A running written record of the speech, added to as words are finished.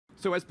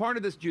So as part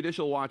of this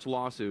Judicial Watch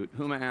lawsuit,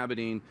 Huma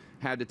Abedin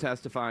had to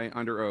testify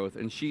under oath,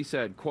 and she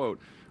said, quote,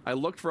 "I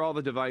looked for all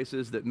the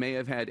devices that may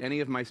have had any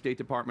of my State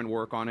Department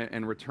work on it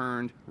and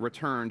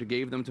returned,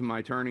 gave them to my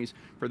attorneys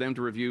for them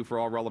to review for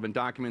all relevant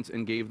documents,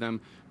 and gave them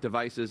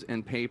devices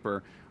and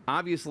paper."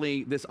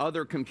 Obviously, this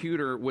other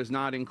computer was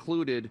not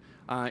included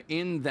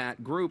in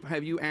that group.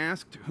 Have you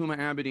asked Huma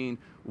Abedin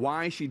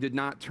why she did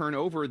not turn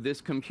over this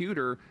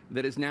computer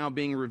that is now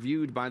being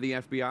reviewed by the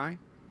FBI?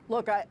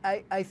 Look,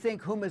 I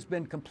think Huma's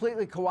been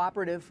completely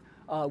cooperative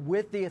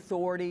with the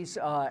authorities,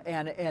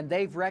 and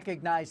they've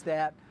recognized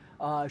that.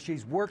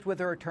 She's worked with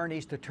her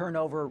attorneys to turn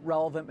over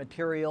relevant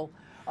material.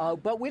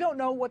 But we don't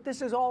know what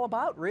this is all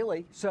about,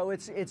 really. So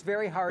it's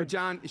very hard. But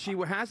John, she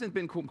hasn't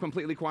been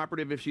completely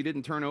cooperative if she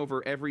didn't turn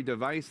over every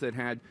device that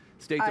had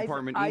State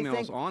Department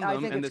emails on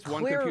them, and this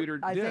one computer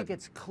did. I think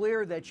it's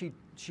clear that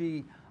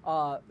she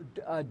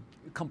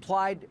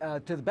complied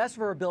to the best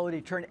of her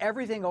ability, turned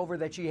everything over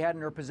that she had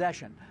in her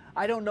possession.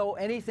 I don't know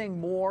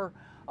anything more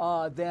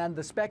than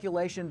the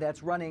speculation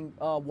that's running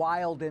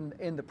wild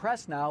in the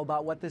press now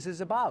about what this is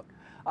about.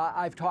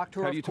 I've talked to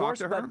her. Have you talked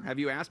to her? Have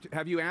you asked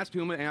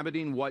Huma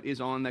Abedin what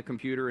is on that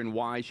computer and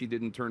why she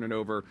didn't turn it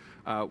over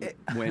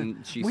when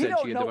she said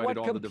she had divided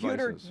all the devices? We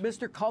don't know what computer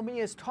Mr.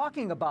 Comey is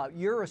talking about.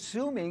 You're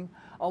assuming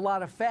a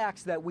lot of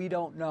facts that we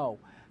don't know.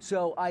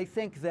 So I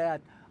think that,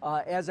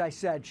 as I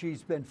said,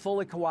 she's been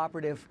fully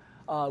cooperative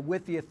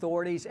with the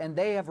authorities, and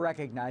they have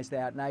recognized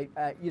that. And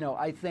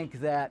I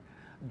think that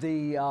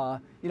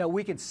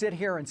we can sit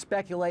here and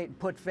speculate and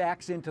put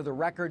facts into the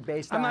record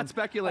based on. I'm not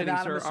speculating,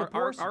 sir.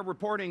 Reports. Our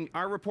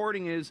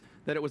reporting is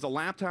that it was a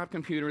laptop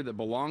computer that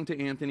belonged to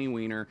Anthony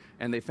Weiner,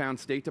 and they found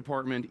State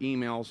Department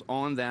emails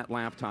on that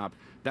laptop.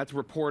 That's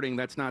reporting.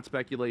 That's not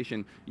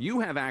speculation.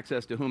 You have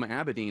access to Huma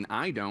Abedin.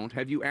 I don't.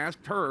 Have you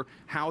asked her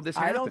how this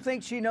happened? I don't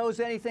think she knows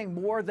anything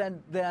more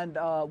than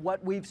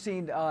what we've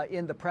seen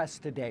in the press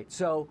to date.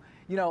 So,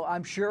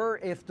 I'm sure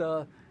if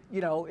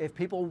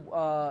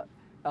people.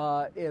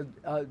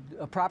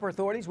 Proper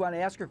authorities want to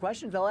ask her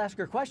questions, they'll ask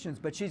her questions,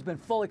 but she's been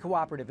fully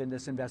cooperative in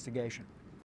this investigation.